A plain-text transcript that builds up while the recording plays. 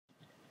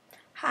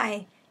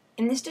Hi,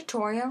 in this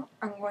tutorial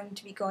I'm going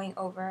to be going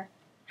over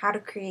how to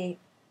create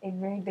a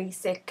very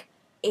basic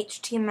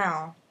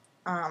HTML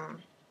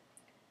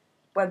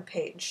web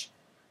page.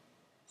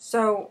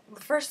 So the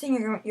first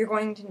thing you're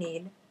going to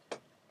need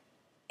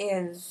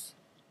is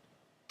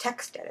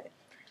TextEdit.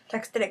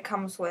 TextEdit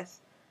comes with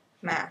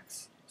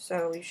Macs,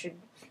 so you should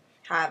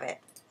have it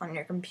on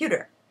your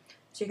computer.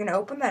 So you're going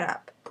to open that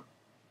up,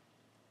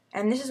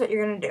 and this is what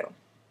you're going to do.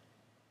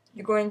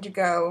 You're going to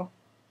go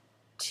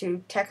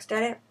to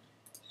TextEdit,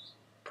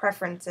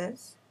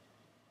 Preferences,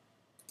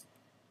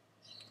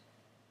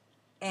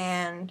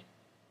 and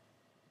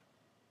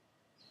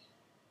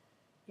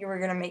you are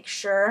going to make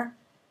sure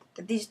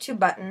that these two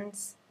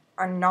buttons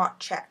are not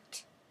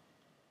checked.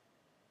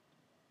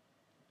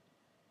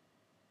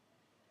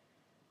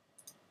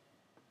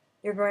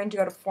 You're going to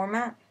go to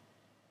Format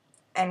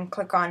and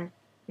click on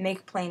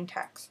Make Plain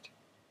Text.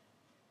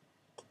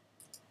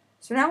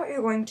 So now what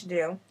you're going to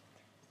do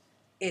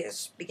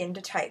is begin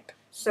to type.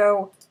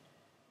 So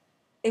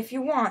if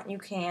you want, you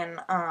can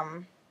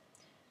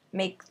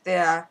make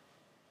the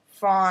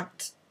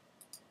font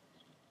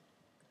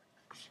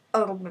a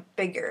little bit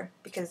bigger,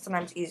 because it's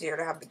sometimes easier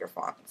to have bigger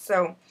fonts.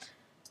 So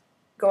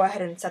go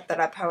ahead and set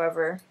that up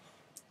however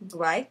you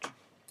like.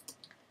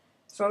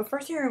 So the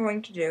first thing you're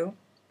going to do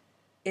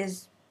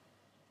is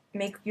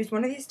use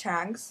one of these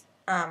tags,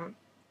 and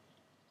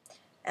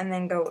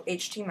then go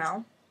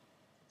HTML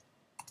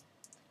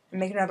and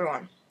make another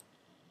one.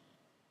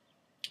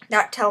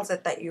 That tells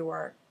it that you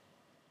are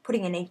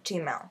putting in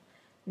HTML.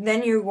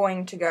 Then you're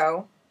going to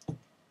go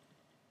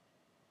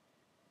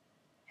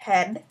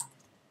head,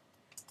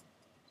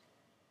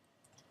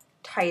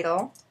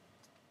 title,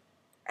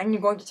 and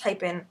you're going to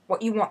type in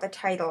what you want the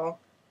title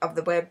of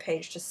the web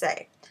page to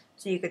say.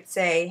 So you could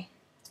say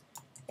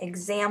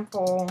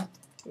example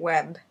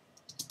web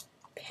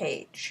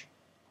page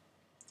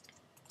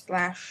 /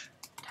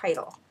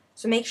 title.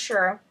 So make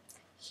sure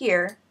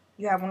here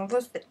you have one of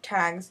those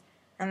tags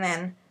and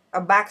then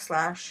a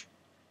backslash,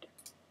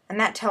 and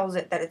that tells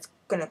it that it's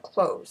going to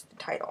close the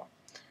title.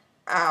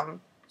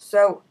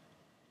 So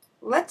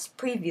let's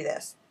preview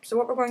this. So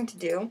what we're going to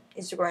do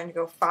is we're going to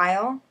go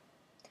File,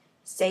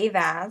 Save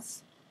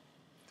As.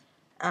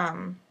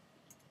 I'm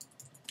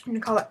going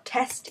to call it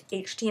Test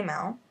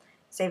HTML.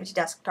 Save it to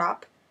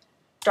desktop.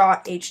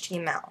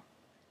 .html.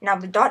 Now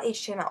the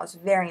 .html is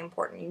very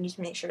important. You need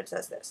to make sure it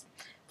says this.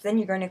 So then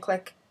you're going to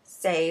click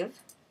Save,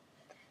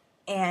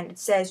 and it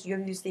says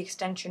you'll use the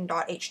extension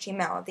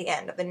 .html at the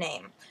end of the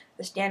name.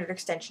 The standard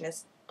extension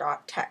is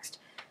 .text.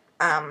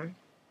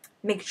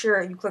 Make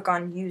sure you click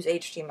on Use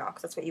HTML,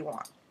 because that's what you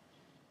want.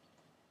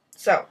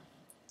 So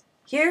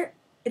here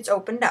it's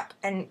opened up,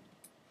 and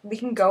we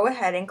can go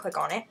ahead and click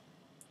on it.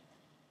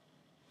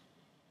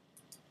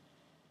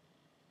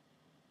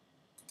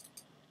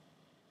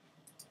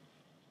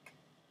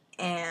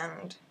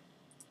 And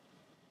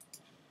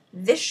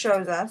this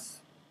shows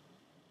us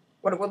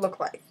what it would look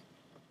like.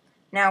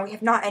 Now, we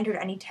have not entered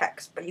any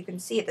text, but you can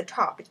see at the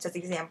top it says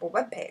example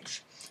web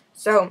page.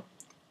 So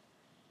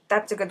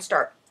that's a good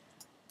start.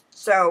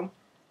 So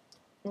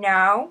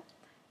now,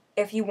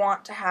 if you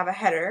want to have a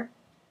header,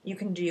 you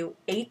can do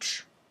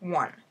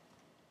H1,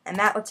 and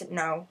that lets it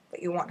know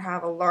that you want to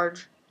have a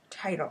large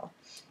title.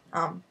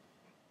 The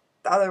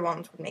other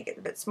ones would make it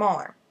a bit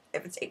smaller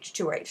if it's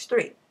H2 or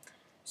H3.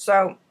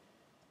 So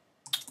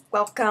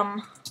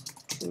welcome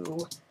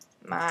to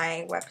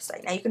my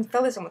website. Now you can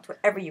fill this in with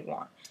whatever you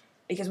want,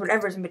 because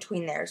whatever's in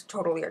between there is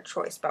totally your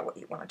choice about what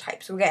you want to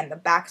type. So again, the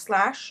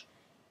backslash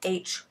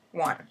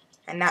H1,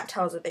 and that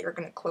tells it that you're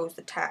going to close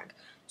the tag.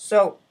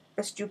 So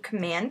let's do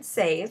Command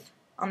Save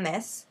on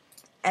this,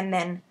 and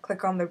then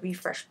click on the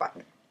refresh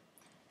button.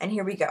 And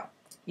here we go.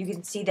 You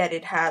can see that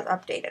it has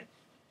updated.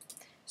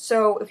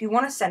 So if you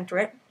want to center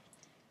it,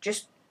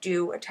 just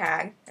do a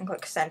tag and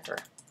click Center.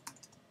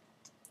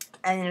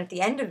 And then at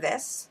the end of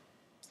this,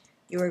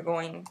 you are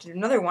going to do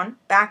another one,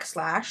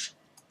 backslash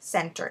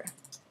center.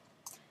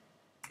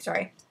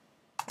 Sorry,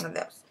 one of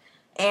those.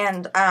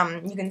 And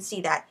you can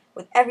see that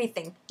with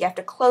everything, you have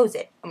to close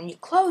it. And when you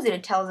close it,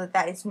 it tells it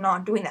that it's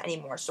not doing that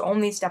anymore. So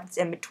only stuff that's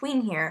in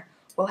between here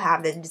will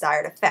have the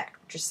desired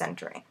effect, which is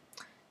centering.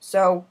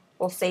 So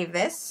we'll save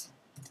this,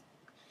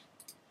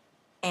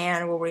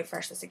 and we'll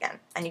refresh this again.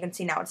 And you can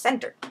see now it's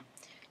centered.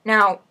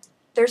 Now,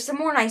 there's some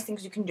more nice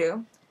things you can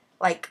do,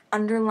 like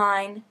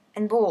underline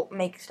and bold,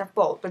 make stuff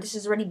bold, but this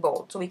is already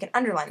bold, so we can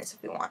underline this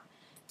if we want.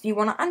 If you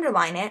want to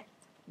underline it,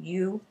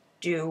 you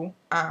do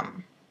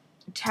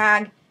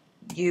tag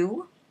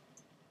U,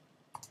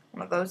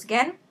 one of those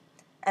again,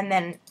 and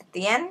then at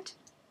the end,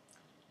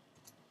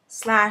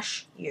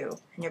 /U,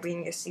 and you're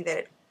beginning to see that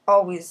it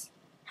always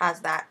has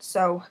that.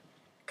 So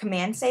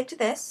Command Save to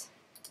this,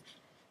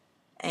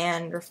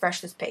 and refresh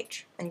this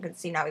page, and you can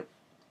see now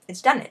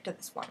it's done it to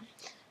this one.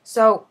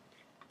 So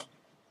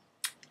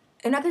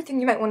another thing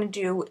you might want to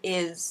do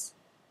is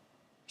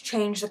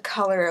change the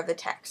color of the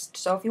text.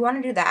 So if you want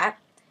to do that,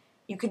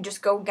 you can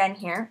just go again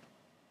here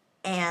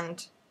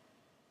and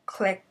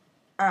click,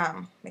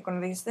 make one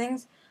of these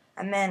things,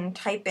 and then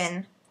type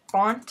in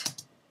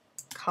font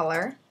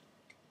color,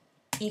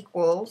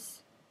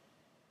 equals,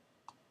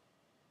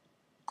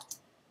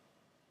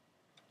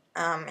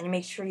 and you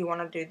make sure you want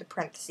to do the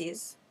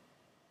parentheses,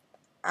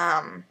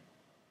 and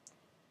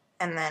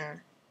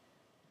then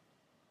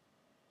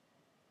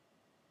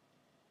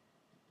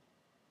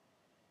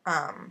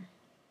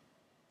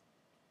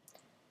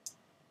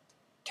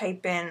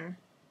type in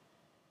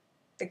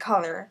the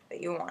color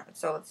that you want.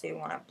 So let's say you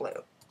want it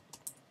blue.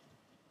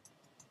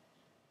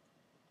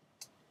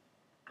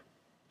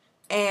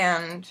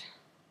 And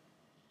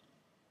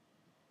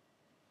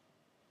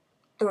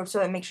so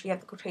that make sure you have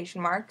the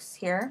quotation marks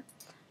here,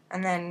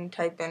 and then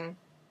type in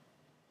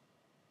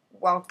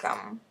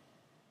welcome,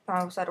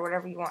 or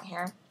whatever you want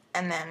here,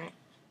 and then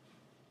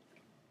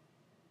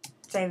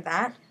save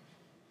that,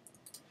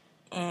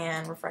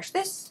 and refresh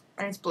this,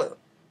 and it's blue.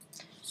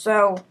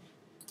 So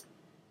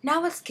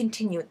now let's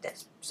continue with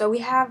this. So we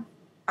have,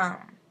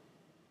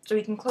 so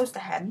we can close the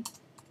head.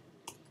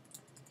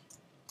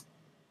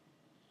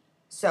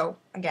 So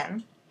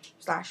again,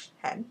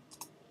 /head.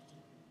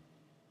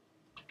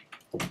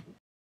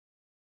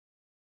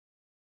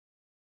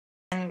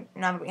 And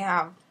now that we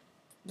have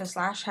the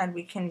 /head,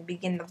 we can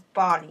begin the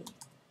body.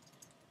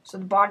 So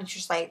the body is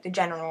just like the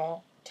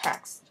general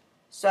text.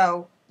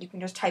 So you can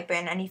just type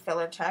in any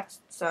filler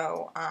text.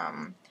 So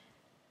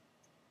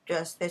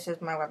just this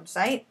is my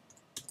website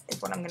is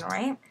what I'm gonna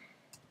write.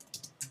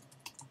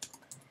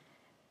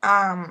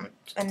 And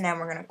then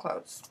we're gonna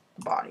close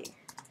the body.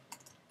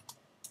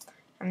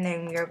 And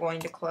then we are going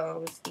to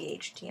close the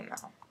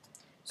HTML.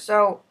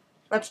 So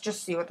let's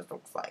just see what this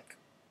looks like.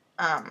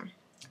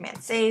 Command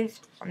save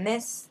on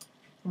this,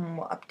 and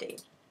we'll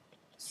update.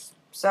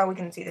 So we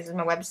can see this is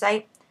my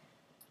website.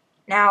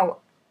 Now,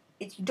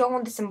 if you don't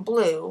want this in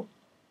blue,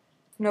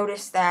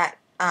 notice that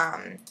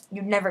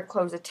you'd never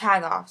close a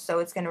tag off, so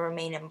it's going to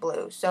remain in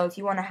blue. So if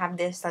you want to have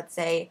this, let's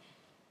say,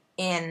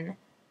 in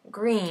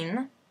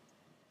green,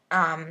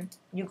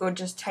 you go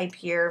just type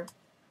here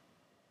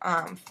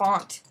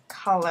font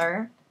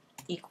color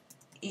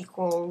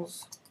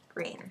equals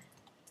green.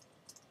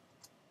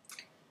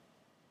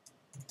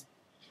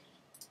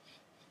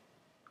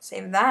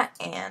 Save that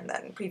and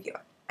then preview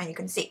it, and you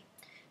can see.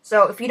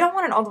 So if you don't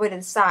want it all the way to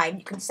the side,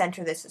 you can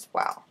center this as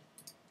well.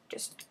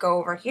 Just go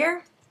over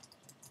here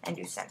and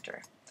do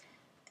center.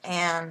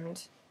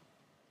 And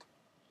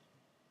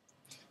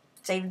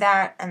save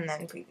that and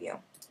then preview.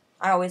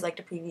 I always like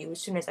to preview as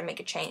soon as I make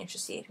a change to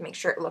see, to make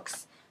sure it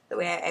looks the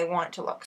way I want it to look.